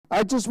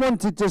I just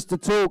wanted to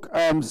talk,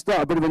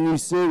 start a bit of a new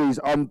series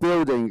on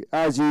building.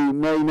 As you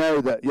may know,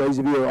 that those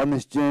of you who are on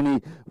this journey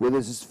with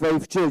us as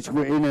Faith Church,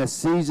 we're in a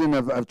season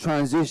of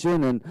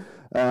transition, and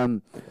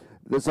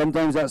that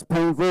sometimes that's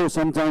painful,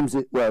 sometimes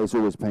it's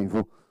always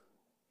painful.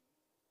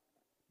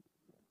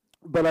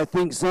 But I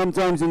think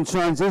sometimes in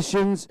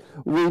transitions,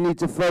 we need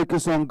to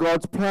focus on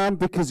God's plan,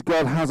 because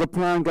God has a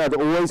plan. God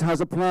always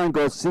has a plan.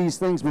 God sees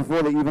things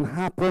before they even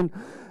happen.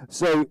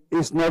 So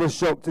it's not a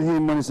shock to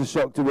him when it's a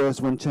shock to us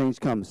when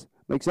change comes.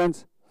 Make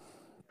sense?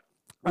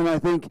 And I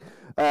think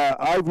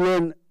I'm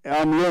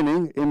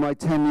learning in my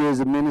 10 years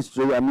of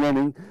ministry,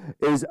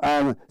 is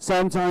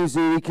sometimes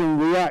we can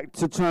react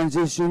to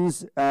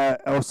transitions,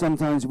 or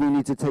sometimes we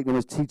need to take them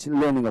as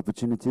learning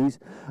opportunities.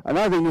 And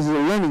I think this is a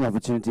learning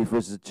opportunity for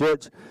us as a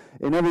church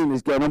in everything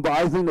that's going on. But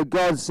I think that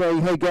God's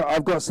saying, hey, God,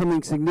 I've got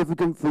something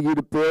significant for you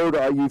to build.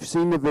 You've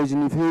seen the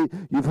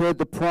vision, you've heard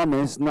the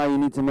promise. Now you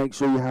need to make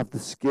sure you have the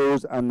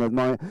skills and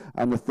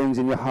the things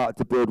in your heart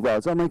to build well.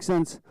 Does that make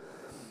sense?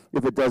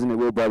 If it doesn't, it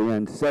will by the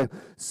end. So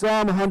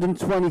Psalm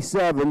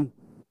 127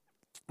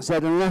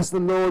 said, unless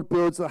the Lord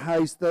builds the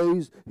house,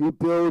 those who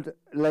build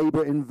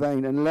labor in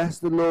vain. Unless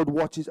the Lord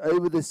watches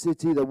over the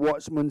city, the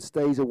watchman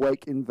stays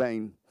awake in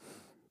vain.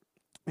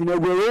 You know,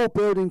 we're all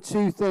building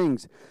two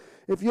things.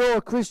 If you're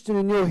a Christian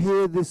and you're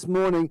here this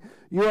morning,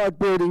 you are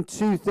building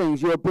two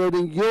things. You're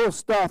building your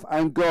stuff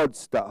and God's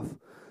stuff.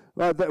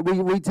 Right? That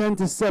we tend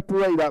to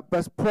separate that.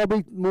 That's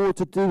probably more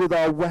to do with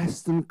our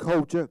Western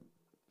culture.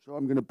 So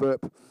I'm going to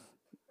burp.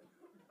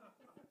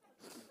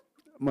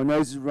 My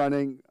nose is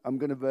running. I'm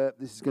going to burp.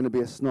 This is going to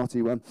be a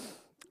snotty one.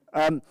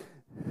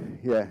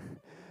 Yeah.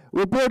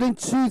 We're building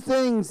two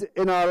things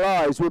in our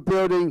lives. We're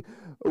building,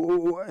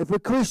 if we're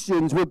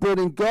Christians, we're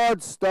building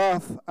God's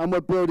stuff and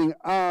we're building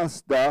our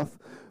stuff.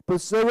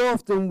 But so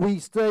often we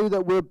say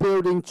that we're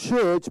building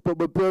church, but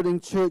we're building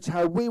church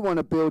how we want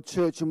to build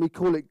church, and we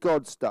call it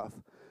God's stuff.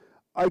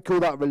 I call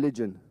that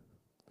religion.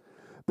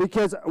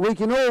 Because we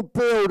can all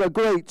build a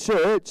great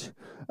church,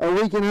 and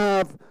we can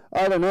have,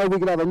 I don't know, we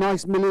can have a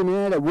nice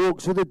millionaire that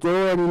walks through the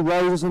door and he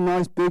rolls us a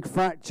nice big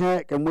fat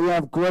check, and we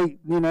have great,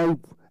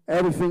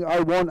 everything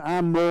I want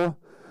and more.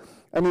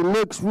 And it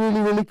looks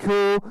really, really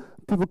cool.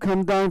 People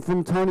come down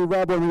from Tony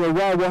Rebel and they go,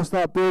 wow, what's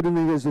that building?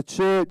 And there's a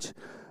church.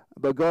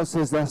 But God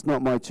says, that's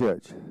not my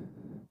church.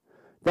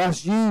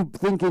 That's you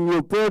thinking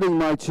you're building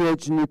my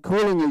church and you're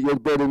calling it you're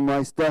building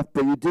my stuff,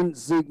 but you didn't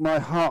seek my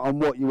heart on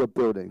what you were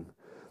building.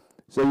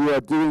 So you are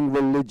doing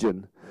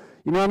religion.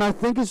 And I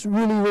think it's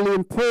really, really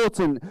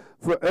important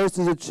for us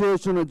as a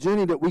church on a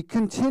journey that we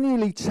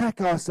continually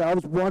check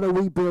ourselves. What are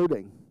we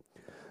building?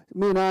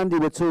 Me and Andy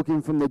were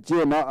talking from the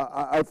gym.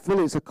 I feel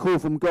it's a call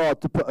from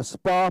God to put a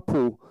spa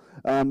pool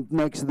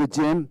next to the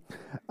gym,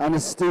 and a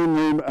steam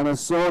room and a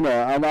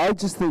sauna. And I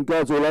just think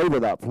God's all over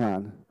that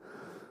plan.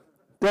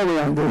 Don't we,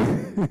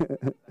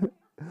 Andy?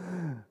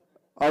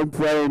 I'm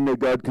praying that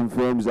God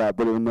confirms that,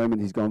 but at the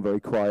moment he's gone very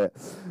quiet.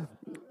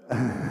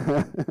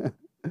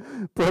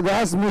 But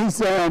that's me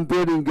saying I'm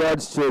building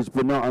God's church,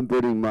 but not I'm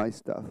building my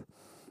stuff.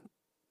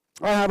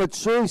 I have a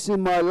choice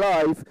in my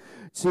life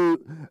to,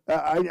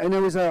 I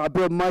know I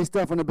build my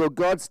stuff and I build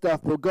God's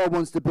stuff, but God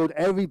wants to build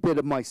every bit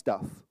of my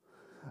stuff.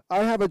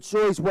 I have a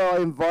choice where I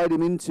invite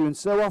him into, and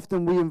so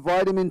often we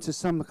invite him into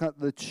some of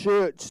the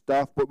church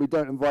stuff, but we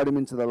don't invite him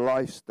into the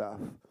life stuff.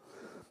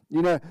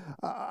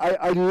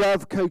 I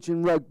love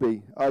coaching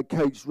rugby. I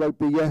coached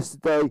rugby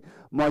yesterday.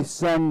 My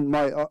son,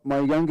 my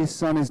youngest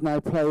son is now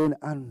playing,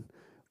 and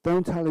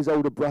don't tell his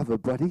older brother,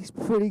 but he's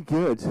pretty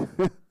good.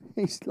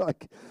 He's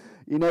like,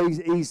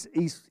 he's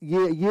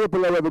year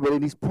below everybody,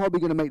 and he's probably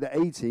going to make the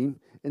A team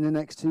in the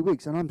next 2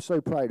 weeks, and I'm so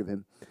proud of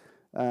him.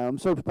 I'm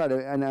so proud of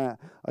it. And I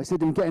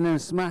said to him, get in there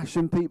and smash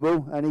some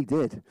people, and he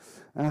did.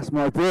 That's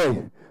my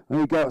boy.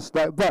 And he got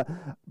stuck. But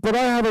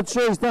I have a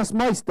choice. That's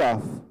my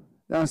stuff.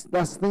 That's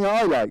the thing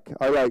I like.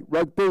 I like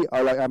rugby.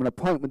 I like having a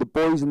pint with the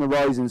boys in the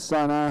rising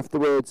sun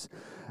afterwards.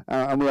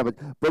 And we have it.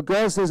 But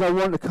God says, I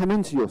want to come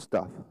into your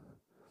stuff.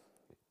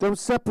 Don't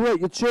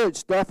separate your church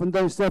stuff and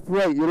don't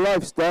separate your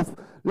life stuff.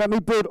 Let me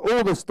build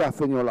all the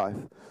stuff in your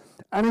life.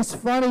 And it's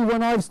funny,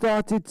 when I've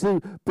started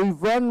to be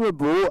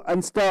vulnerable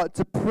and start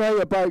to pray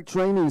about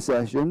training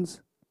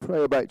sessions,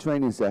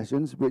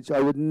 which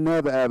I would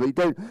never ever.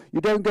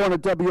 You don't go on a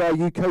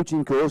WRU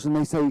coaching course and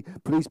they say,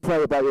 please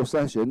pray about your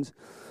sessions.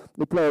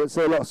 They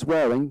say a lot of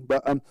swearing,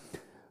 but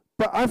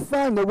I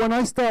found that when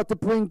I start to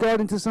bring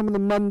God into some of the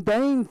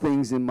mundane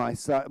things in my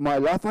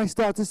life, I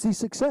start to see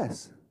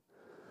success.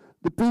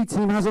 The B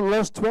team hasn't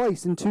lost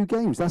twice in 2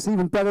 games. That's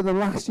even better than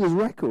last year's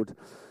record.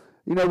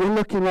 We're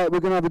looking like we're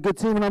going to have a good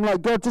team. And I'm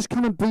like, God, just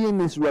come and be in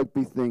this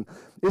rugby thing.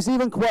 It's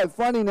even quite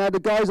funny now, the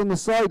guys on the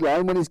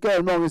sideline, when it's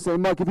going wrong, and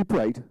saying, Mike, have you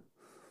prayed?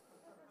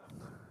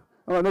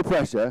 I'm like, no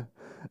pressure.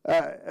 We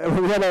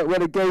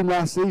had a game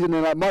last season,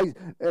 and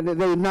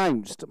they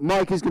announced,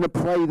 Mike is going to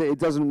pray that it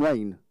doesn't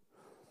rain.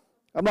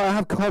 I might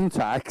have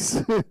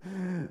contacts,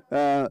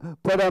 but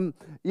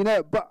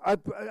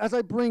as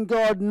I bring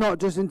God not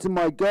just into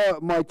my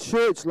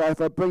church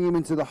life, I bring him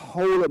into the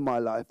whole of my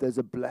life. There's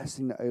a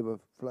blessing that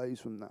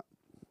overflows from that.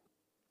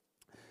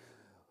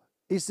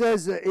 He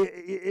says,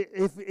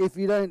 if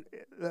you don't,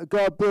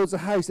 God builds a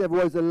house,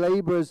 otherwise the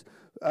laborers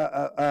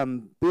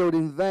build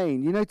in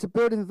vain. You know, to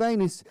build in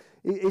vain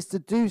is to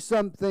do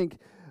something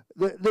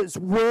that's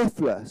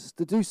worthless,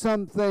 to do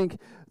something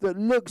that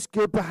looks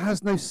good but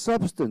has no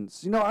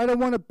substance. You know, I don't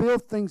want to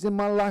build things in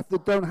my life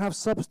that don't have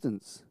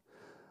substance.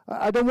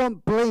 I don't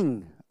want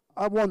bling.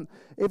 I want,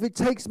 if it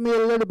takes me a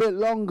little bit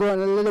longer and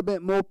a little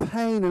bit more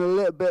pain and a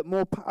little bit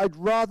more, I'd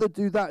rather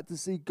do that to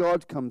see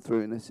God come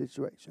through in a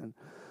situation.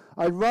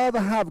 I'd rather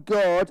have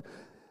God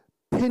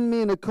pin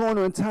me in a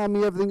corner and tell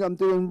me everything I'm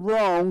doing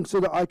wrong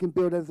so that I can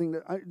build everything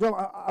that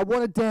I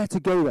want to dare to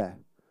go there.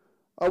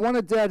 I want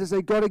to dare to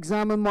say, God,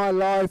 examine my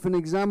life and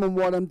examine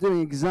what I'm doing,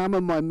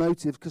 examine my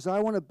motives, because I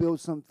want to build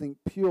something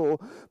pure,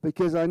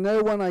 because I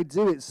know when I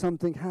do it,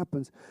 something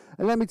happens.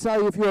 And let me tell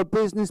you, if you're a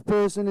business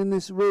person in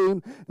this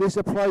room, this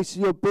applies to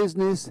your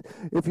business.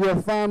 If you're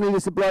a family,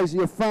 this applies to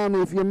your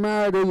family. If you're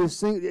married or you're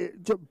single,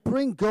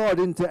 bring God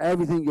into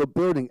everything you're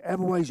building.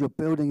 Otherwise, you're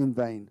building in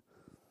vain.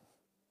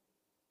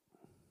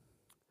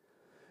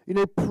 You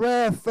know,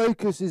 prayer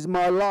focuses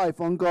my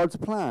life on God's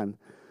plan.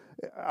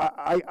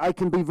 I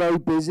can be very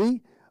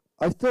busy.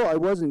 I thought I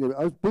wasn't going to.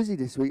 I was busy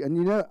this week. And,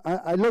 you know,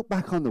 I look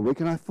back on the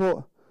week and I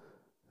thought,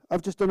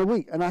 I've just done a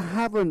week. And I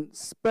haven't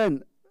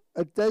spent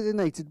a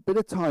designated bit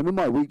of time in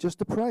my week just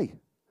to pray.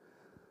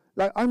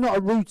 Like, I'm not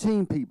a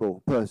routine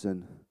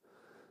person.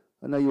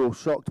 I know you're all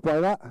shocked by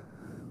that.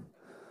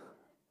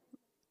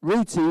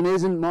 Routine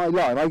isn't my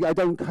life. I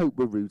don't cope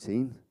with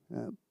routine.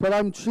 But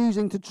I'm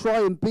choosing to try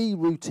and be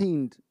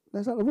routined.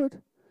 Is that the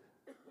word?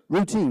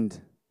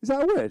 Routined. Is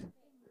that a word?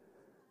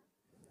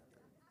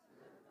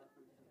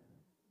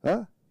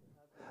 Huh?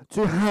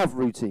 To have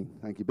routine.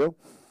 Thank you, Bill.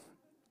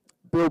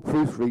 Bill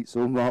proofreads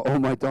all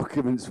my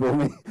documents for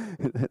me.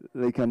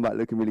 They come back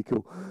looking really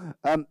cool.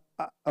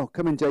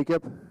 Come in,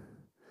 Jacob.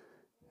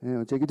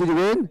 Yeah, Jacob, did you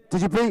win?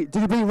 Did you beat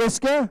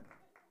Risker?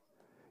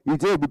 You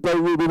did.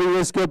 We beat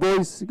Risker,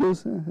 boys. He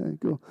goes,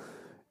 cool.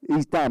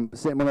 He's damp,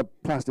 sitting on a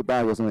plastic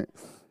bag or something.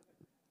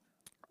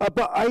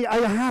 But I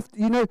have to,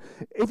 you know,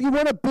 if you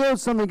want to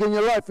build something in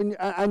your life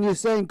and you're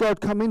saying,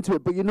 God, come into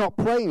it, but you're not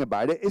praying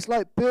about it, it's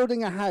like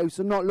building a house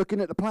and not looking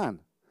at the plan.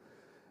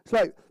 It's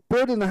like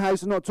building the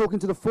house and not talking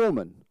to the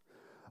foreman.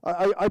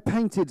 I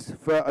painted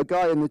for a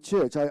guy in the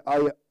church.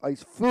 I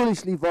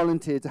foolishly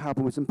volunteered to help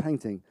him with some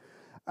painting.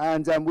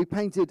 And we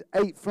painted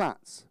 8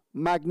 flats,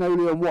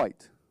 magnolia and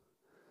white,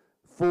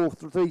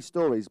 3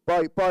 stories.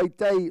 By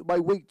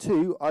week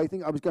 2, I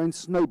think I was going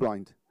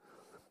snowblind.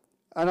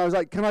 And I was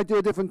like, can I do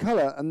a different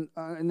colour? And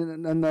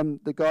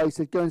the guy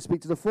said, go and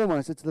speak to the foreman.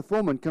 I said to the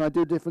foreman, can I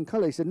do a different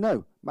colour? He said,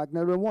 no,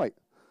 magnolia and white.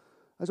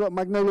 I said,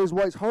 magnolia and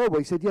white's horrible.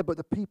 He said, yeah, but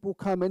the people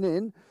coming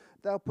in,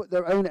 they'll put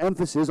their own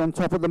emphasis on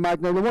top of the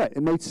magnolia white.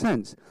 It made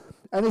sense.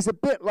 And it's a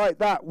bit like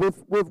that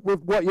with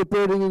what you're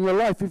building in your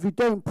life. If you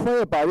don't pray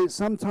about it,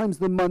 sometimes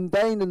the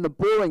mundane and the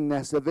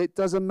boringness of it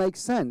doesn't make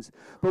sense.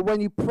 But when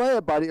you pray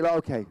about it, you're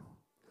like,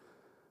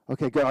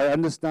 okay, God, I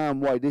understand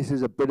why this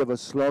is a bit of a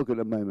slog at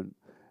the moment.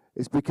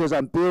 It's because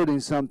I'm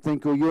building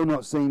something or you're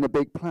not seeing the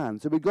big plan.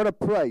 So we've got to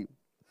pray.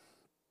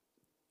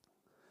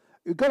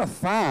 We've got to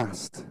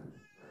fast.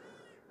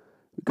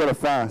 Got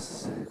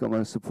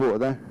my supporter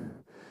there.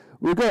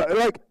 We've got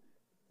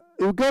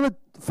to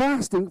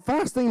fasting.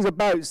 Fasting is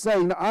about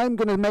saying that I'm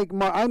going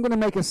to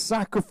make a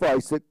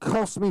sacrifice that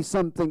costs me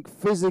something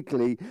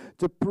physically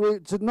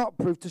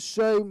to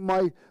show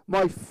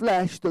my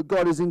flesh that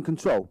God is in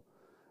control.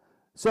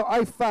 So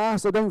I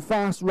fast. I don't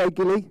fast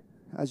regularly,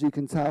 as you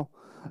can tell.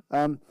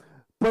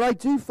 But I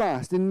do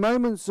fast in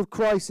moments of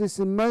crisis,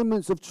 in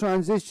moments of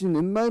transition,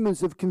 in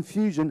moments of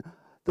confusion.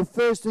 The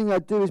first thing I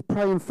do is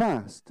pray and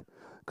fast,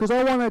 because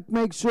I want to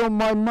make sure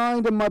my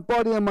mind and my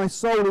body and my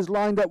soul is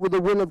lined up with the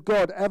will of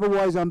God.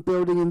 Otherwise, I'm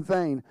building in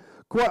vain.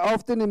 Quite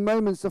often in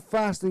moments of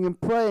fasting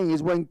and praying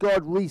is when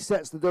God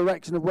resets the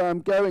direction of where I'm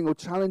going or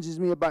challenges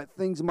me about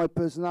things in my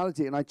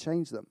personality, and I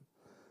change them.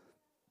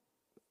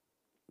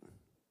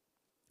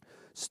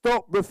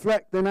 Stop,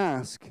 reflect, and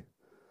ask.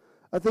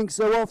 I think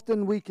so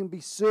often we can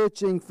be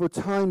searching for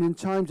time in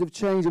times of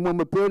change and when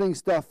we're building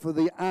stuff for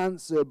the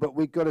answer, but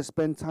we've got to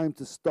spend time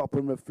to stop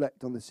and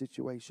reflect on the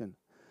situation.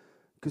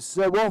 Because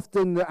so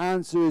often the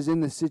answer is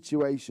in the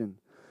situation.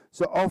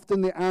 So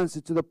often the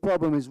answer to the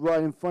problem is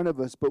right in front of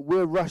us, but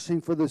we're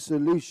rushing for the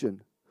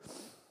solution.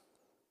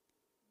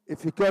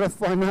 If you've got a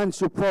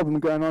financial problem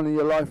going on in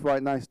your life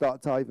right now,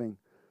 start tithing.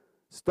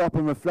 Stop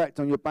and reflect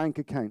on your bank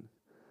account.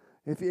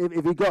 If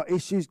you've got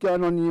issues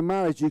going on in your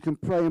marriage, you can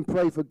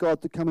pray for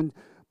God to come in,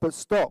 but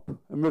stop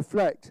and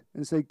reflect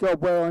and say, God,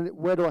 where do I... Do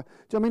you know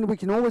what I mean? We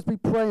can always be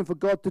praying for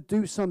God to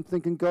do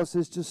something, and God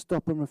says, just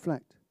stop and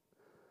reflect.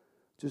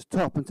 Just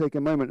stop and take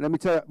a moment. Let me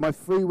tell you, my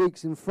 3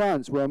 weeks in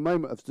France were a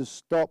moment of just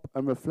stop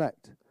and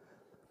reflect.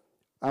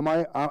 Am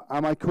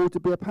I called to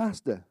be a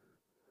pastor?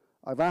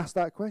 I've asked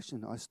that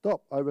question. I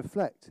stop, I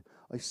reflect.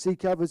 I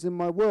seek others in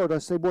my world. I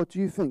say, what do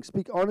you think?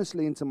 Speak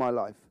honestly into my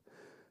life.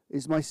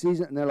 Is my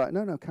season? And they're like,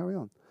 no, carry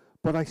on.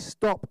 But I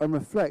stop and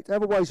reflect.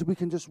 Otherwise, we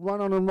can just run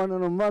on and run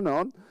on and run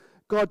on.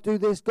 God, do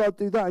this, God,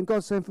 do that. And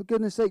God's saying, for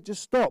goodness sake,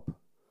 just stop.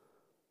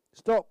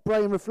 Stop,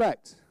 pray, and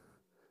reflect.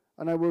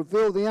 And I will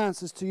reveal the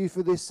answers to you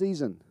for this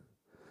season.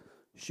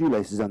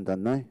 Shoelaces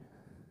undone now.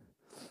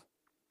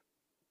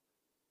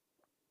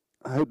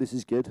 I hope this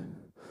is good.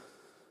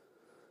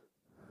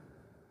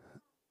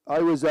 I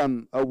was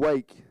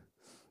awake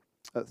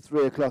at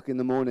 3 o'clock in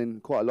the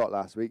morning quite a lot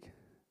last week.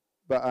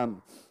 But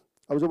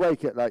I was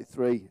awake at like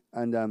 3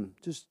 and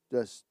just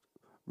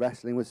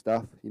wrestling with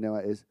stuff. You know how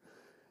it is.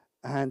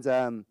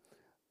 And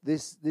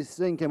this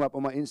thing came up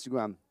on my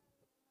Instagram.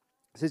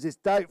 It says, it's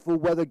doubtful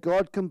whether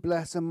God can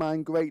bless a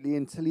man greatly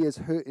until he has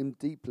hurt him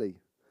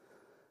deeply.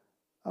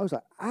 I was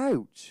like,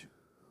 ouch.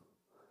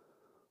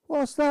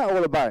 What's that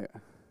all about?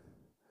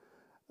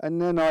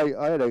 And then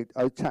I had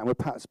a chat with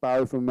Pat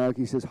Sparrow from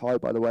America. He says hi,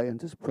 by the way, and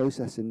just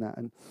processing that.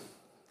 And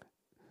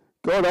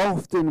God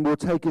often will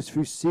take us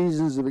through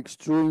seasons of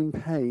extreme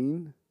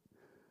pain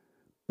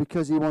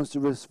because he wants to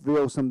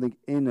reveal something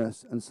in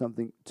us and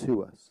something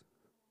to us.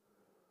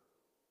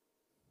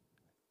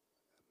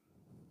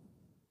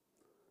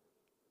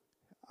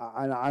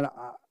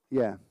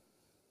 Yeah.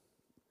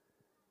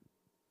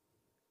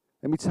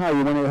 Let me tell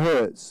you, when it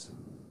hurts,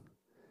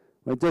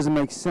 when it doesn't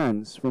make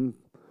sense, when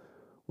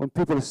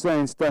people are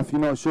saying stuff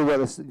you're not sure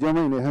what do you know what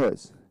I mean? It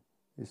hurts.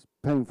 It's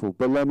painful.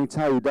 But let me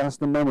tell you, that's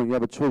the moment you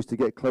have a choice to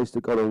get close to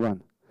God or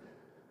run.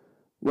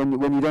 When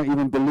you don't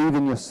even believe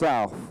in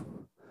yourself,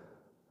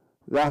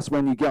 that's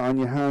when you get on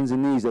your hands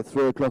and knees at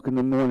 3 o'clock in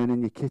the morning in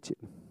your kitchen.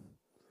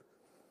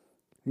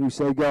 And you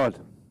say, God,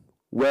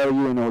 where are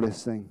you in all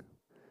this thing?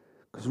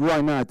 Because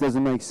right now it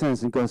doesn't make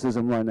sense, and God says,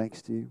 I'm right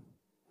next to you.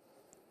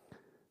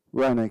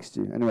 Right next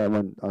to you.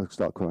 Anyway, I'll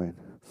start crying.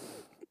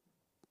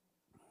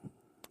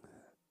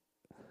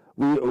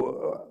 We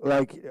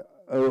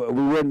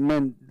weren't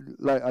meant,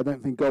 like, I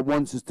don't think God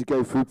wants us to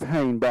go through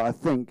pain, but I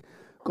think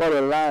God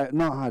I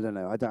don't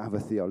know, I don't have a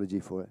theology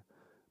for it.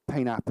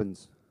 Pain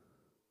happens.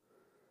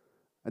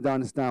 I don't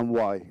understand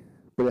why,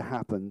 but it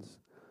happens.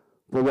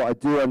 But what I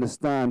do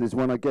understand is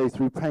when I go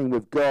through pain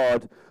with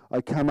God, I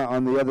come out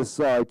on the other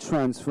side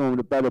transformed,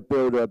 a better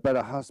builder, a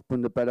better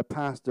husband, a better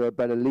pastor, a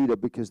better leader,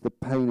 because the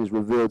pain has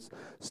revealed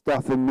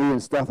stuff in me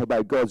and stuff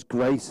about God's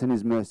grace and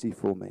his mercy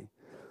for me.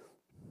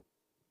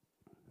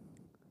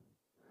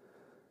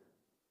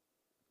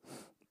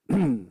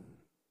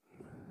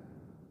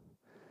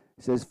 It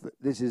says,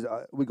 this is,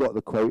 we got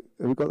the quote.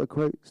 Have we got the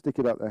quote? Stick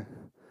it up there.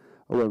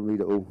 I won't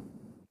read it all.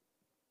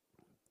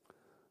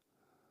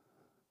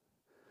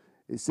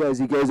 It says,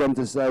 he goes on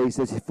to say, he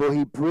says, for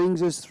he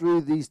brings us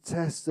through these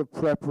tests of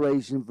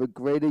preparation for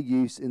greater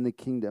use in the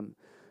kingdom.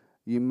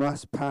 You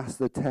must pass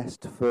the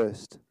test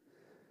first.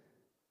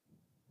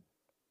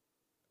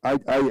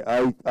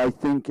 I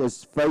think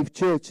as Faith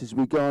Church, as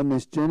we go on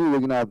this journey, we're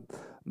going to have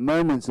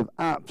moments of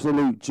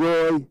absolute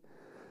joy,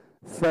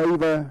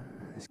 favor.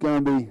 It's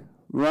going to be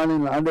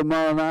running 100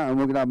 miles an hour, and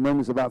we're going to have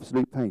moments of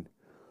absolute pain.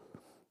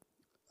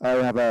 I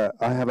have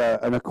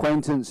an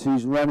acquaintance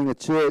who's running a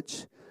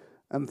church,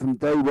 and from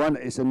day one,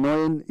 it's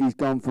annoying. He's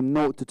gone from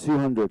 0 to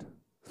 200.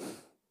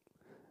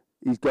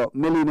 He's got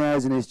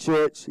millionaires in his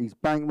church. He's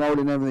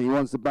bankrolling everything he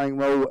wants to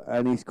bankroll,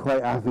 and he's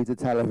quite happy to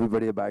tell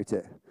everybody about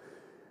it.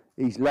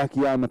 He's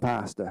lucky I'm a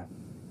pastor,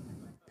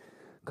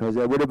 because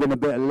there would have been a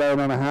bit of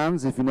laying on the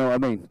hands, if you know what I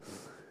mean.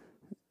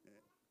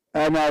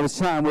 And I was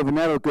chatting with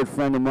another good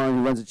friend of mine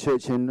who runs a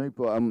church in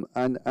Newport,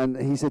 and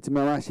he said to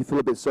me, I actually feel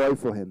a bit sorry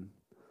for him.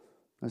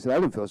 I said,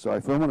 I didn't feel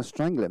sorry for him. I want to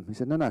strangle him. He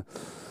said, no,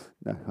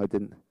 I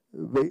didn't.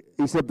 But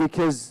he said,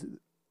 because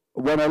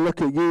when I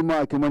look at you,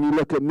 Mike, and when you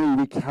look at me,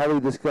 we carry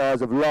the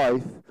scars of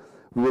life,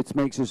 which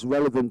makes us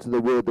relevant to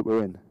the world that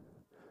we're in.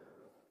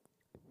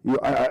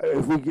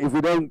 If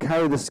we don't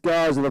carry the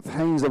scars of the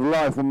pains of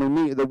life, when we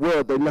meet the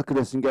world, they look at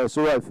us and go, it's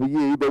all right for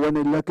you. But when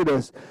they look at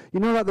us, you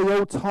know, like the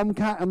old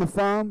tomcat on the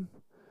farm?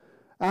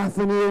 Half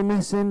an ear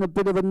missing, a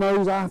bit of a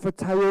nose, half a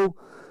tail.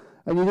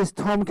 And this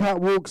tomcat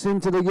walks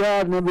into the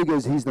yard and everybody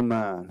goes, he's the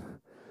man.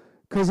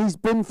 Because he's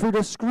been through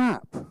the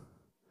scrap.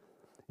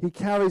 He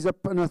carries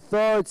an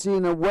authority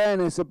and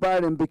awareness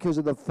about him because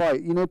of the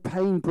fight. You know,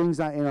 pain brings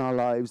that in our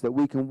lives, that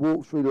we can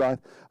walk through life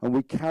and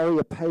we carry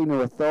a pain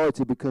or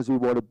authority because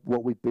of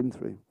what we've been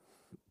through.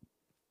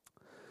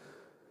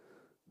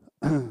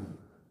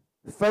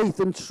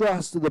 Faith and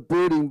trust are the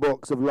building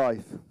blocks of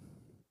life.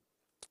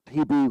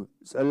 Hebrews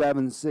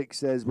 11:6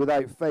 says,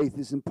 without faith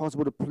it's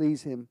impossible to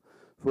please him.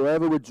 For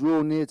whoever would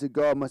draw near to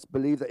God must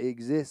believe that he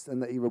exists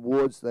and that he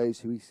rewards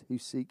those who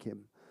seek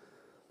him.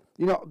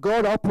 You know,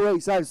 God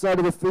operates outside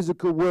of the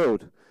physical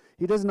world.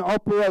 He doesn't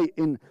operate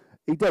in,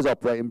 he does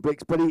operate in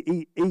bricks, but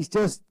he's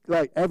just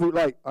like I don't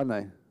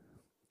know,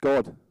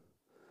 God.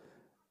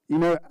 You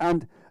know,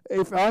 and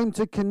if I'm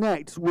to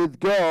connect with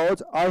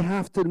God, I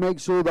have to make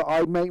sure that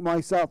I make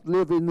myself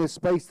live in the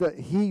space that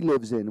he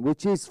lives in,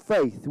 which is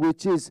faith,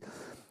 which is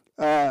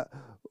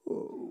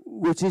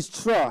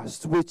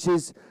trust, which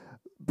is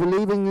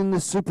believing in the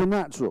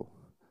supernatural.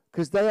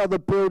 Because they are the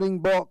building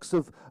blocks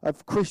of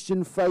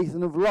Christian faith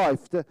and of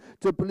life.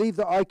 To believe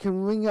that I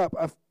can ring up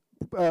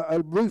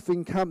a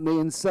roofing company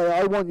and say,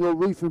 I want your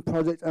roofing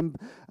project. And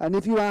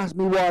if you ask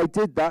me why I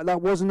did that,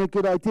 that wasn't a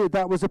good idea.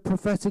 That was a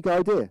prophetic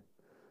idea.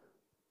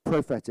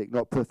 prophetic,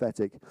 not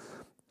prophetic.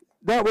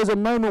 That was a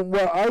moment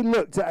where I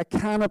looked at a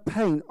can of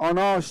paint on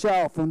our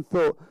shelf and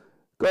thought,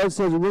 God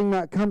says, ring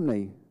that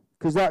company,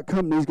 because that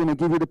company is going to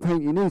give you the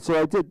paint you need. So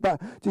I did that.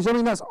 Do you see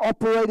something that's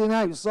operating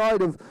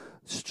outside of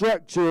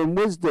structure and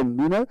wisdom,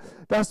 you know?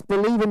 That's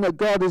believing that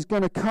God is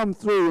going to come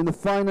through in the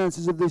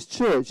finances of this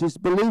church. It's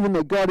believing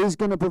that God is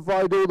going to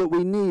provide all that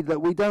we need,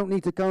 that we don't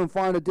need to go and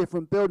find a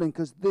different building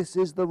because this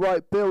is the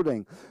right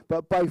building.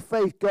 But by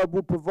faith, God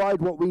will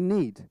provide what we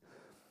need.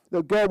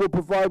 That God will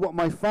provide what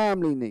my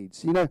family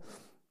needs. You know,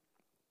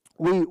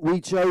 we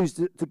chose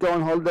to go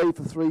on holiday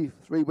for 3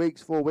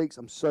 weeks, 4 weeks.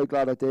 I'm so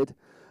glad I did.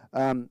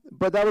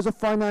 But that was a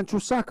financial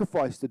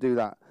sacrifice to do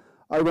that.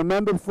 I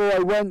remember before I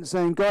went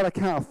saying, God, I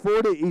can't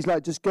afford it. He's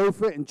like, just go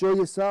for it, enjoy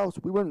yourselves.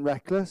 We weren't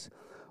reckless.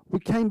 We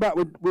came back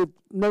with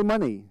no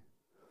money.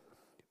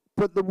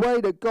 But the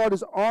way that God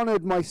has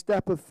honored my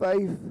step of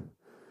faith,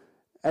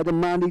 Ed and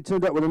Mandy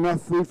turned up with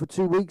enough food for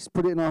 2 weeks,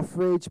 put it in our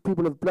fridge.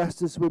 People have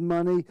blessed us with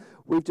money.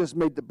 We've just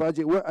made the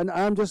budget work. And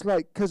I'm just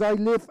like, because I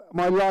live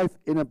my life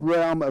in a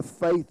realm of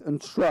faith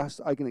and trust,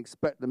 I can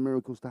expect the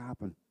miracles to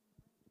happen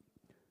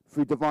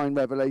through divine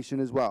revelation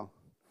as well.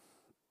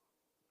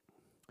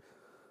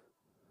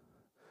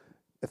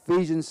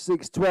 Ephesians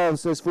 6:12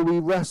 says, for we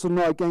wrestle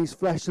not against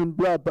flesh and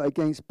blood, but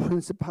against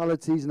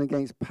principalities and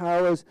against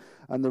powers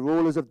and the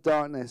rulers of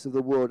darkness of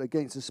the world,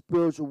 against the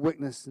spiritual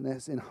wickedness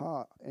in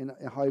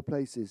high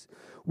places.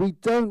 We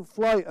don't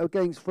fight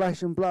against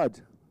flesh and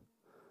blood.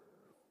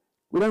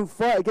 We don't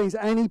fight against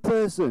any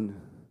person.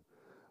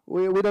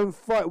 We don't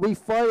fight. We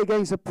fight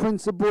against a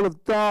principle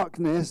of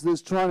darkness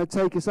that's trying to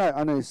take us out.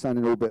 I know it's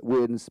sounding a little bit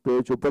weird and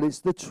spiritual, but it's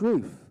the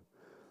truth.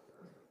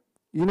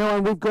 You know,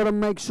 and we've got to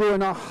make sure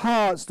in our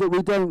hearts that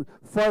we don't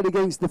fight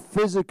against the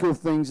physical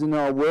things in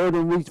our world,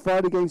 and we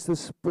fight against the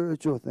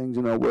spiritual things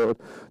in our world.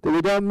 That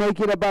we don't make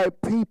it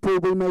about people,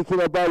 we make it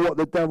about what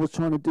the devil's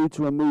trying to do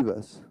to remove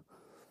us.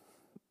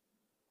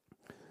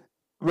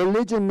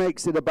 Religion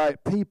makes it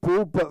about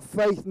people, but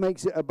faith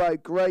makes it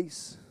about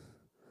grace.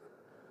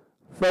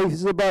 Faith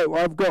is about,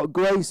 I've got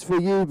grace for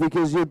you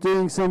because you're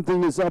doing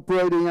something that's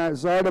operating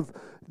outside of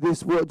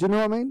this world. Do you know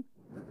what I mean?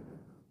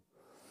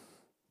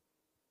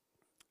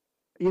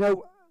 You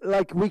know,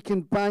 like we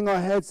can bang our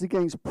heads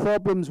against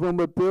problems when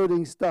we're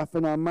building stuff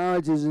in our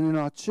marriages and in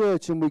our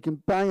church, and we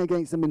can bang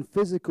against them in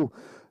physical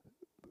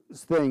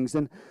things.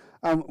 And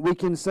we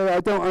can say, I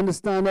don't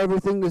understand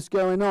everything that's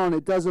going on.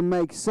 It doesn't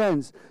make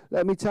sense.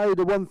 Let me tell you,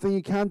 the one thing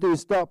you can do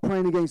is start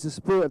praying against the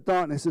spirit of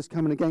darkness that's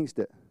coming against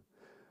it.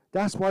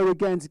 That's why we're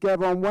getting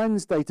together on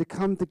Wednesday, to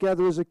come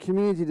together as a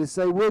community to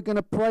say we're going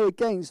to pray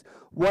against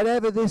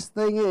whatever this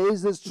thing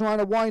is that's trying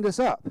to wind us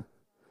up.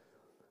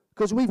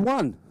 Because we've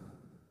won.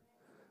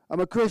 I'm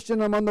a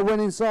Christian, I'm on the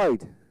winning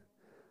side.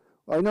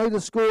 I know the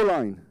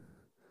scoreline.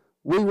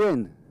 We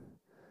win.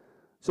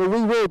 So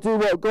we will do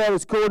what God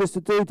has called us to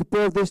do to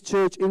build this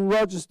church in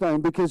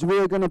Rogerstone, because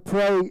we're going to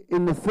pray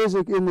in the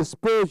physical, in the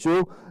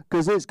spiritual,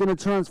 because it's going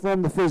to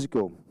transform the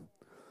physical.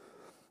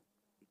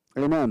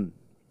 Amen.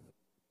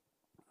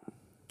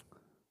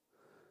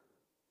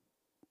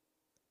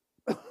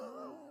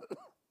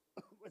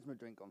 Where's my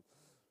drink on?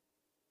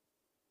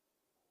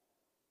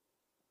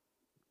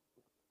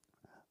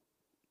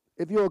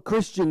 If you're a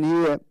Christian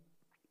here,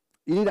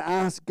 you need to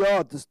ask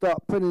God to start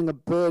putting a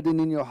burden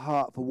in your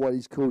heart for what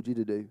He's called you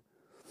to do.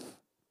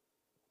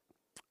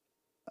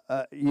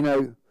 You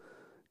know,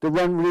 the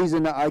one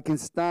reason that I can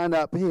stand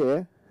up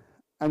here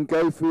and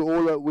go through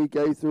all that we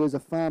go through as a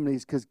family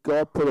is because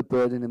God put a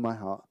burden in my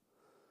heart.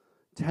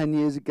 10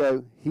 years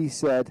ago, He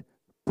said,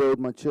 build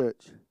my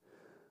church.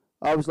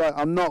 I was like,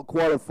 I'm not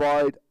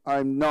qualified.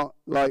 I'm not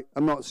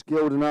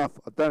skilled enough.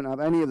 I don't have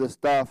any of the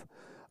stuff.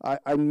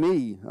 I'm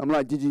me. I'm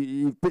like,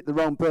 you picked the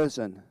wrong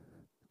person.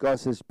 God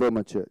says, build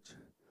my church.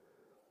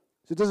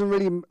 So it doesn't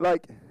really,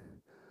 like,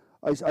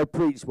 I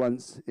preached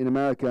once in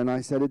America, and I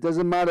said, it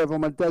doesn't matter if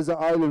I'm on a desert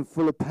island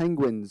full of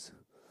penguins.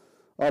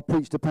 I'll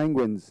preach to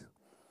penguins.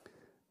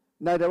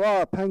 Now, there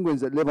are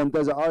penguins that live on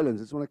desert islands.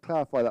 I just want to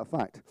clarify that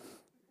fact.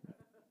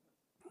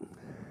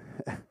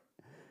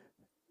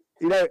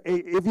 You know,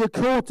 if you're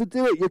called to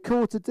do it, you're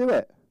called to do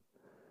it.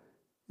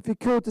 If you're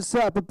called to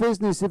set up a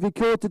business, if you're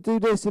called to do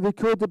this, if you're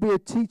called to be a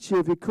teacher,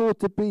 if you're called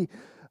to be,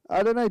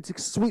 I don't know,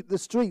 to sweep the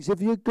streets,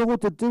 if you're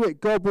called to do it,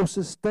 God will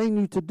sustain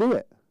you to do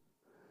it.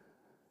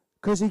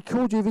 Because He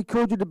called you. If He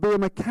called you to be a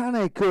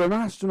mechanic or an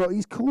astronaut,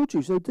 He's called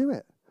you, so do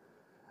it.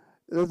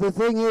 The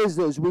thing is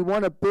we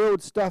want to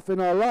build stuff in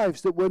our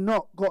lives that we're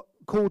not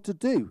called to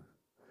do.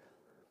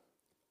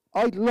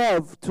 I'd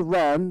love to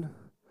run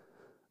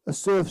a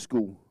surf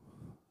school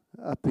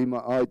up in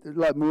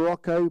like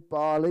Morocco,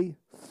 Bali,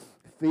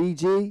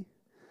 Fiji,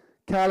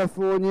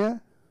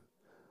 California,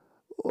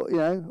 you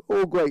know,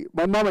 all great.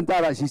 My mum and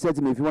dad actually said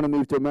to me, if you want to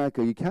move to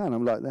America, you can.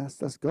 I'm like,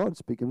 that's God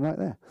speaking right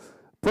there.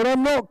 But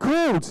I'm not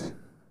called.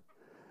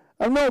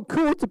 I'm not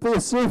called to be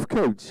a surf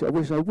coach. I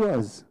wish I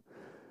was.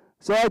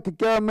 So I could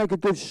go and make a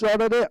good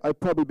shot at it. I'd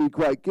probably be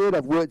quite good.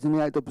 I've worked in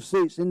the outdoor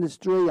pursuits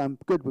industry. I'm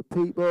good with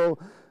people.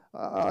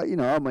 You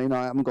know, I mean,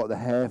 I haven't got the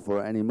hair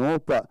for it anymore,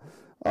 but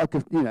I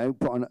could, put on.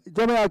 Do you know what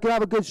I mean? I could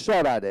have a good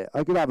shot at it.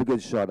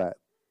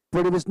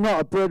 But if it's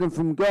not a burden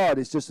from God,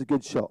 it's just a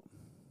good shot.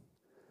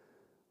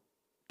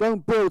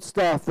 Don't build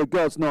stuff that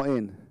God's not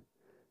in.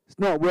 It's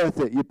not worth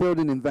it. You're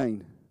building in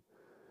vain.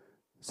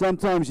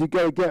 Sometimes you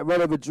got to get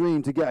rid of a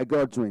dream to get a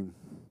God dream.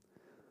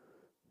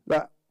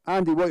 Like,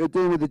 Andy, what you're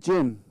doing with the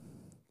gym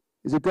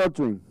is a God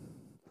dream.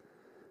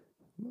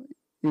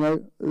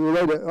 The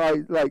way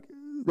that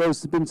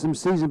there's been some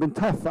seasons been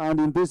tough for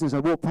Andy in business. I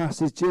walked past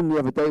his gym the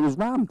other day, it was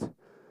rammed.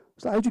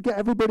 It's like, how'd you get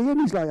everybody in?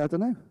 He's like, I don't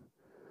know.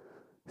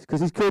 It's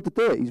because he's called to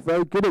do it. He's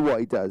very good at what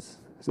he does.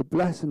 There's a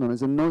blessing on it,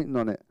 there's anointing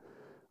on it.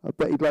 I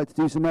bet he'd like to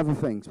do some other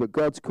things, but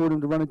God's called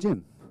him to run a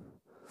gym.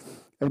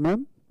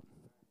 Amen?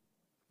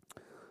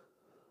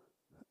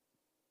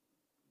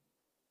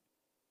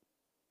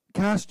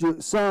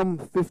 Psalm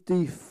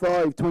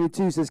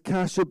 55:22 says,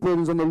 cast your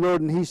burdens on the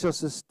Lord and he shall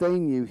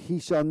sustain you. He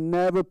shall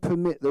never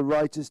permit the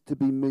righteous to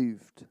be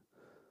moved.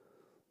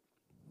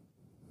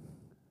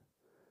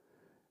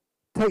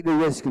 Take the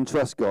risk and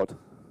trust God.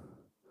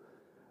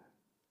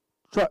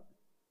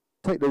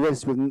 Take the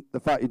risk with the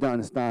fact you don't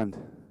understand.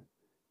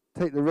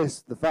 Take the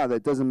risk, the fact that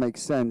it doesn't make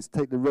sense.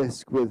 Take the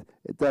risk with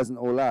it doesn't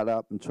all add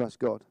up and trust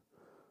God.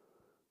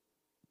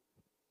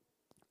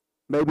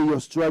 Maybe you're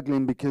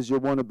struggling because you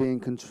want to be in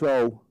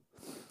control.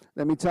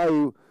 Let me tell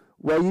you,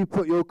 where you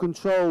put your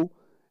control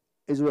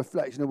is a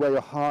reflection of where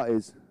your heart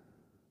is.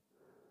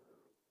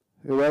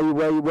 Where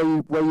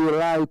you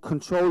allow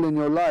control in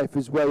your life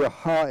is where your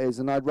heart is.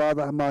 And I'd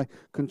rather have my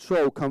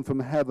control come from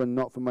heaven,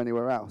 not from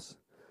anywhere else.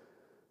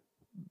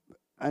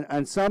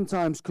 And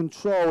sometimes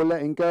control,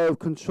 letting go of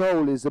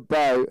control, is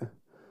about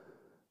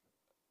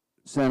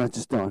saying, I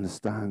just don't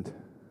understand.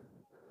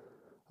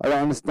 I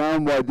don't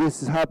understand why this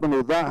has happened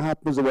or that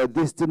happens, or why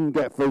this didn't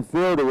get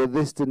fulfilled or why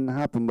this didn't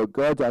happen. But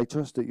God, I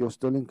trust that you're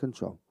still in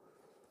control.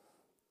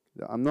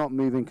 That I'm not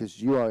moving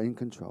because you are in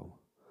control.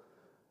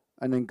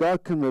 And then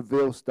God can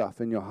reveal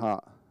stuff in your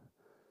heart.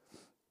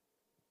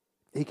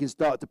 He can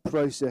start to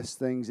process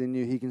things in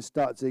you. He can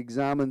start to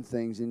examine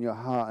things in your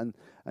heart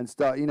and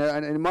start, and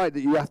it might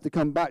that you have to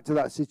come back to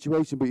that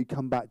situation, but you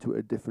come back to it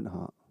a different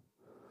heart.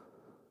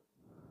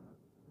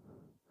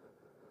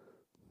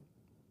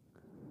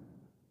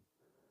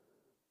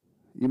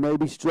 You may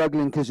be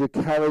struggling because you're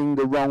carrying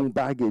the wrong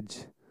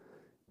baggage.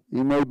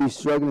 You may be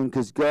struggling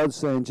because God's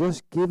saying,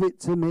 just give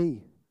it to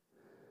me.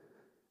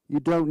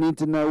 You don't need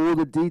to know all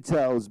the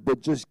details,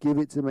 but just give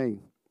it to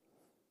me.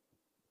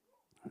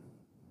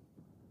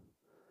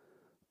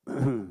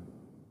 Where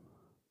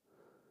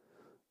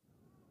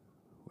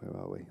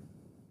are we?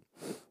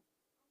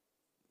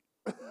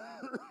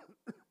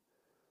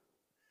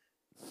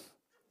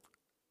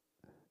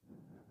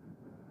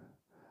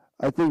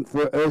 I think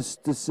for us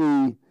to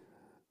see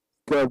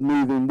God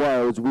move in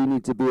Wales, we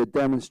need to be a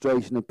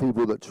demonstration of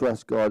people that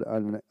trust God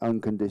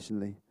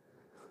unconditionally.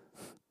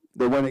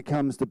 That when it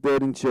comes to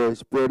building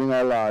church, building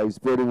our lives,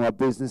 building our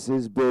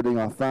businesses, building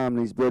our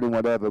families, building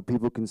whatever,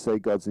 people can say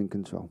God's in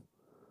control.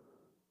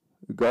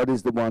 God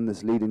is the one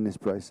that's leading this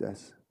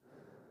process.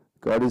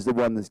 God is the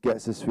one that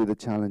gets us through the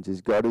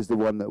challenges. God is the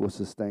one that will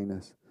sustain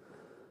us.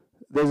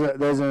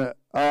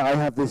 I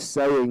have this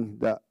saying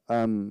that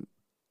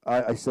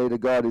I say to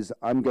God is,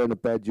 I'm going to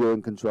bed, you're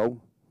in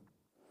control.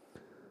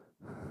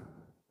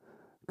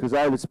 Because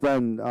I'm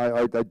still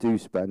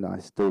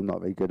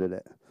not very good at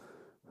it.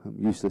 I'm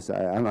used to say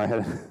it, and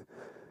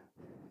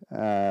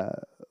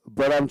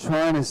but I'm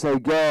trying to say,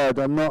 God,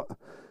 I'm not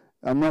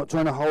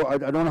trying to hold. I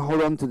don't want to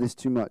hold on to this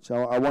too much.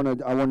 I want you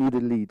to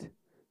lead.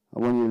 I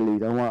want you to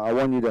lead. I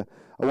want to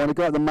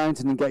go up the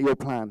mountain and get your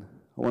plan.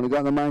 I want to go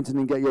up the mountain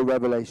and get your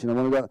revelation. I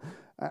want to go,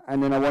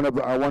 and then I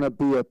want to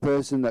be a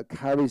person that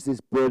carries this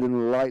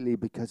burden lightly,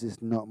 because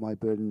it's not my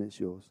burden, it's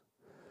yours.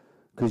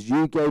 Because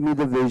you gave me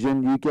the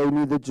vision, you gave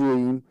me the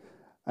dream,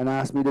 and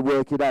asked me to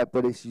work it out.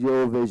 But it's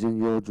your vision,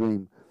 your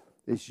dream.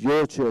 It's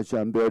your church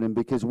I'm building,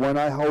 because when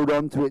I hold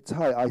on to it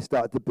tight, I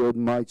start to build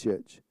my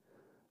church,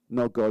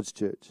 not God's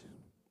church.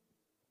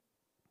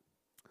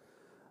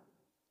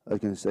 I was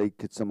going to say,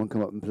 could someone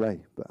come up and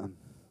play? But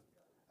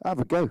have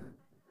a go.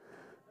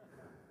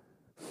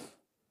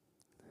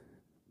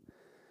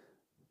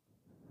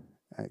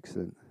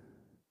 Excellent.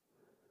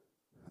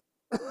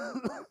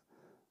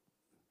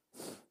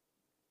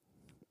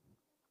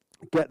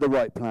 Get the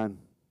right plan.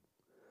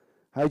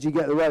 How do you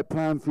get the right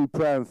plan? Through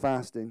prayer and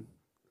fasting.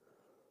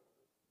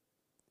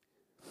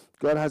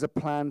 God has a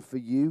plan for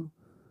you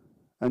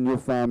and your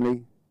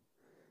family.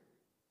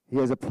 He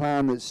has a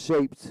plan that's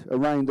shaped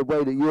around the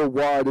way that you're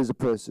wired as a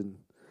person.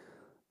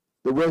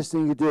 The worst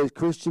thing you do as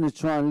Christian is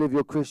try and live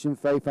your Christian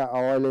faith out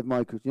how I live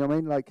my Christian. You know what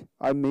I mean? Like,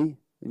 I'm me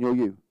and you're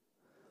you.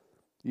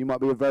 You might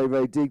be a very,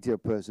 very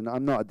detailed person.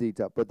 I'm not a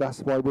detailed, but that's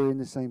why we're in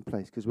the same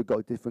place, because we've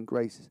got different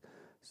graces.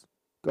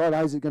 God,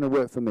 how's it going to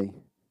work for me?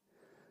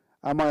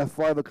 Am I a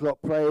 5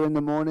 o'clock prayer in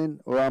the morning,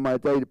 or am I a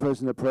daily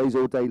person that prays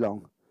all day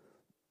long?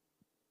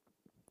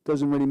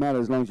 Doesn't really matter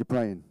as long as you're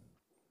praying.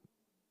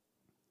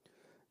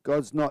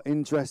 God's not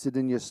interested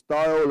in your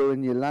style or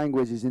in your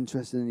language. He's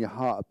interested in your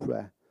heart of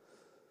prayer.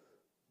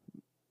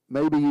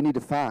 Maybe you need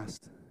to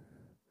fast.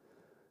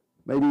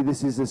 Maybe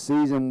this is a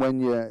season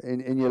when you're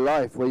in your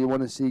life where you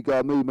want to see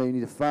God move. Maybe you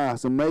need to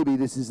fast, and maybe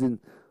this is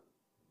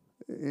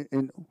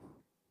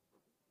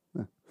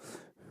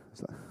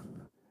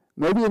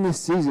maybe in this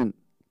season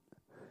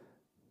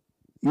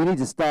you need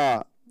to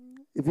start.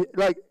 If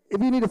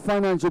you need a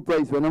financial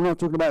breakthrough, and I'm not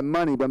talking about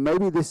money, but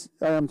maybe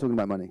I am talking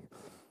about money.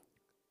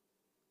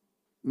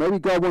 Maybe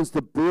God wants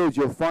to build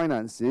your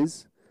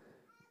finances,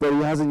 but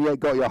He hasn't yet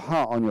got your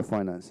heart on your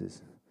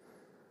finances.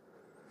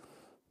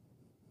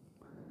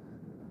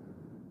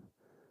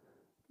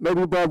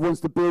 Maybe God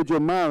wants to build your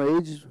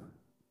marriage,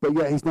 but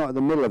yet He's not in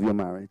the middle of your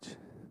marriage.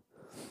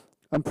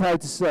 I'm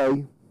proud to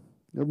say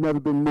I've never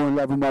been more in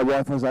love with my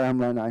wife as I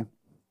am right now.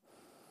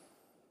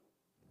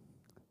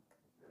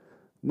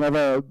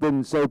 Never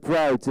been so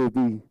proud to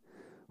be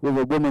with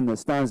a woman that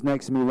stands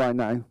next to me right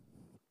now,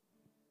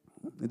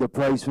 that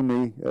prays for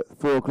me at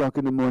 4 o'clock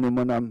in the morning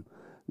when I'm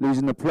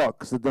losing the plot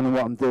because I don't know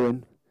what I'm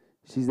doing.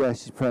 She's there,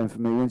 she's praying for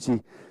me. When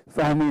she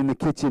found me in the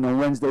kitchen on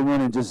Wednesday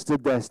morning, just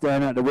stood there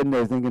staring out the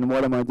window thinking,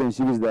 what am I doing?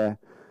 She was there.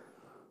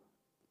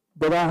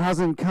 But that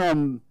hasn't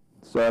come,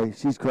 sorry,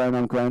 she's crying,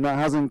 I'm crying. That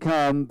hasn't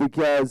come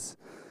because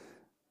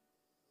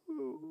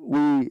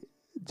we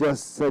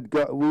just said,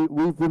 God,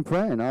 we've been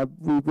praying.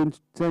 We've been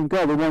saying,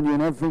 God, we want you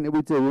in everything that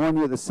we do. We want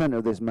you at the center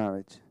of this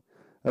marriage,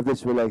 of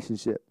this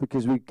relationship,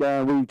 because we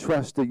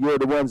trust that you're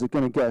the ones that are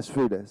going to get us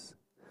through this.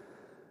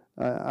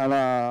 And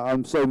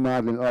I'm so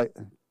mad, like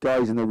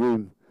guys in the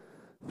room,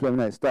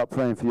 start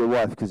praying for your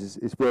wife because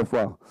it's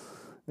worthwhile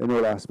in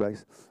all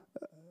aspects.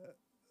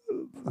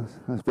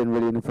 That's been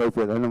really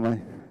inappropriate, haven't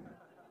I?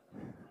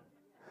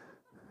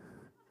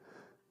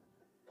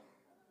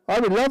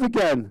 I'm in love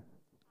again.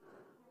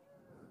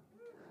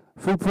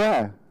 Through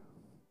prayer.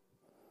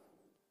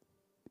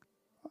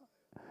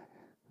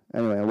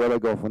 Anyway, where'd I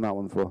go off on that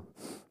one for?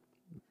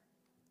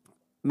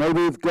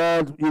 Maybe if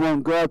you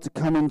want God to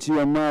come into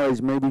your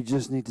marriage, maybe you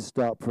just need to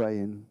start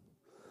praying.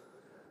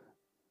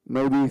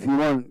 Maybe if you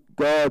want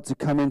God to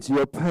come into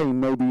your pain,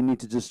 maybe you need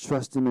to just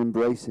trust Him,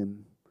 embrace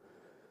Him.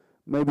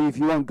 Maybe if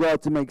you want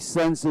God to make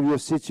sense of your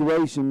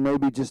situation,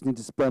 maybe you just need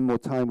to spend more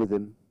time with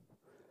Him.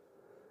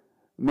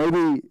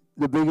 Maybe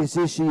the biggest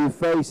issue you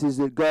face is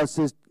that God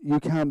says, you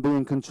can't be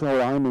in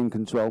control, I'm in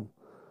control.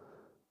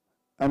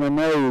 And I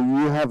know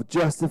you have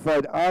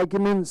justified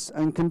arguments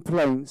and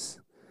complaints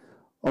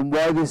on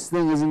why this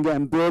thing isn't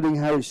getting building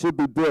how it should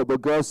be built,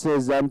 but God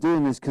says, I'm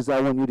doing this because I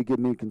want you to give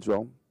me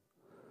control.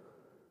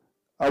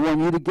 I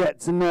want you to get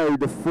to know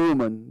the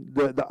foreman,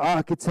 the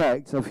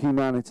architect of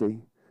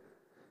humanity.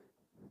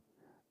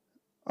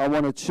 I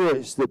want a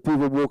church that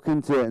people walk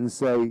into it and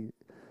say,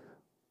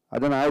 I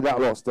don't know how that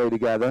lot stay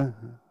together.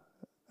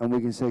 And we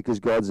can say,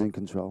 because God's in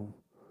control.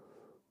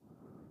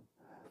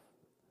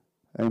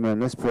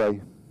 Amen. Let's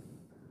pray.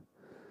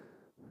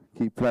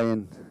 Keep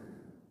playing.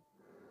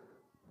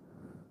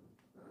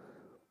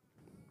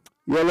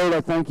 Yeah, Lord,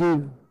 I thank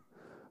you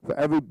for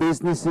every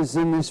business that's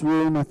in this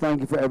room. I thank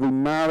you for every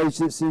marriage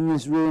that's in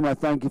this room. I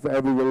thank you for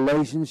every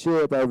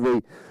relationship,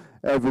 every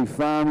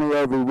family,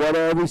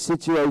 every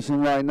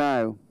situation right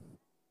now.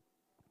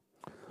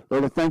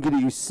 Lord, I thank you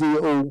that you see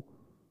it all.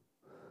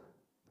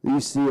 That you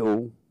see it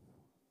all.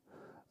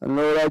 And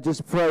Lord, I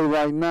just pray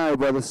right now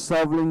by the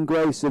sovereign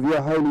grace of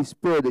your Holy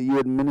Spirit that you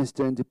would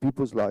minister into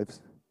people's lives.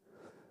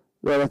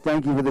 Lord, I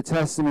thank you for the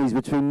testimonies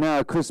between now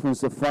and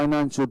Christmas of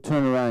financial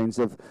turnarounds,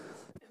 of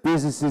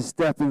businesses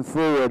stepping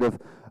forward,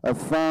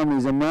 of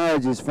families and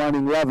marriages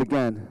finding love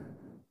again.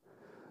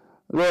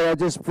 Lord, I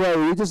just pray,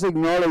 we just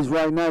acknowledge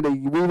right now that we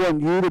want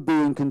you to be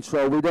in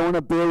control. We don't want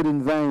to build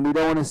in vain. We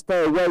don't want to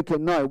stay awake at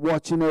night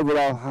watching over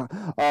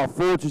our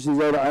fortresses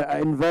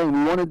in vain.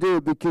 We want to do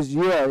it because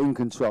you are in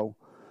control.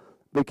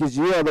 Because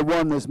you are the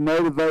one that's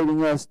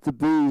motivating us to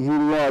be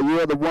who we are. You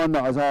are the one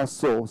that is our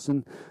source.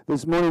 And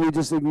this morning we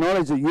just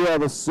acknowledge that you are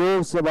the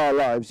source of our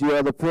lives. You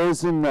are the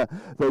person that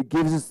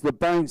gives us the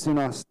bounce in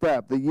our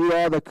step. That you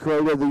are the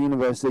creator of the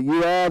universe. That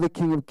you are the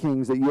King of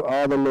Kings. That you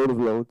are the Lord of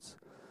Lords.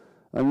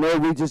 And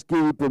Lord, we just give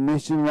you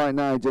permission right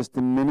now just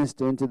to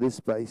minister into this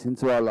space,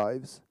 into our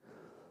lives.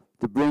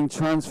 To bring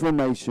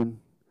transformation.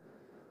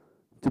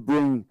 To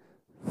bring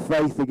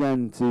faith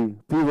again to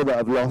people that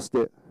have lost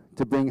it.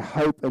 To bring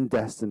hope and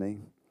destiny.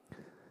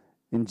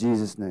 In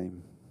Jesus'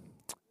 name.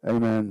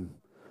 Amen.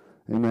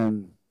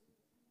 Amen.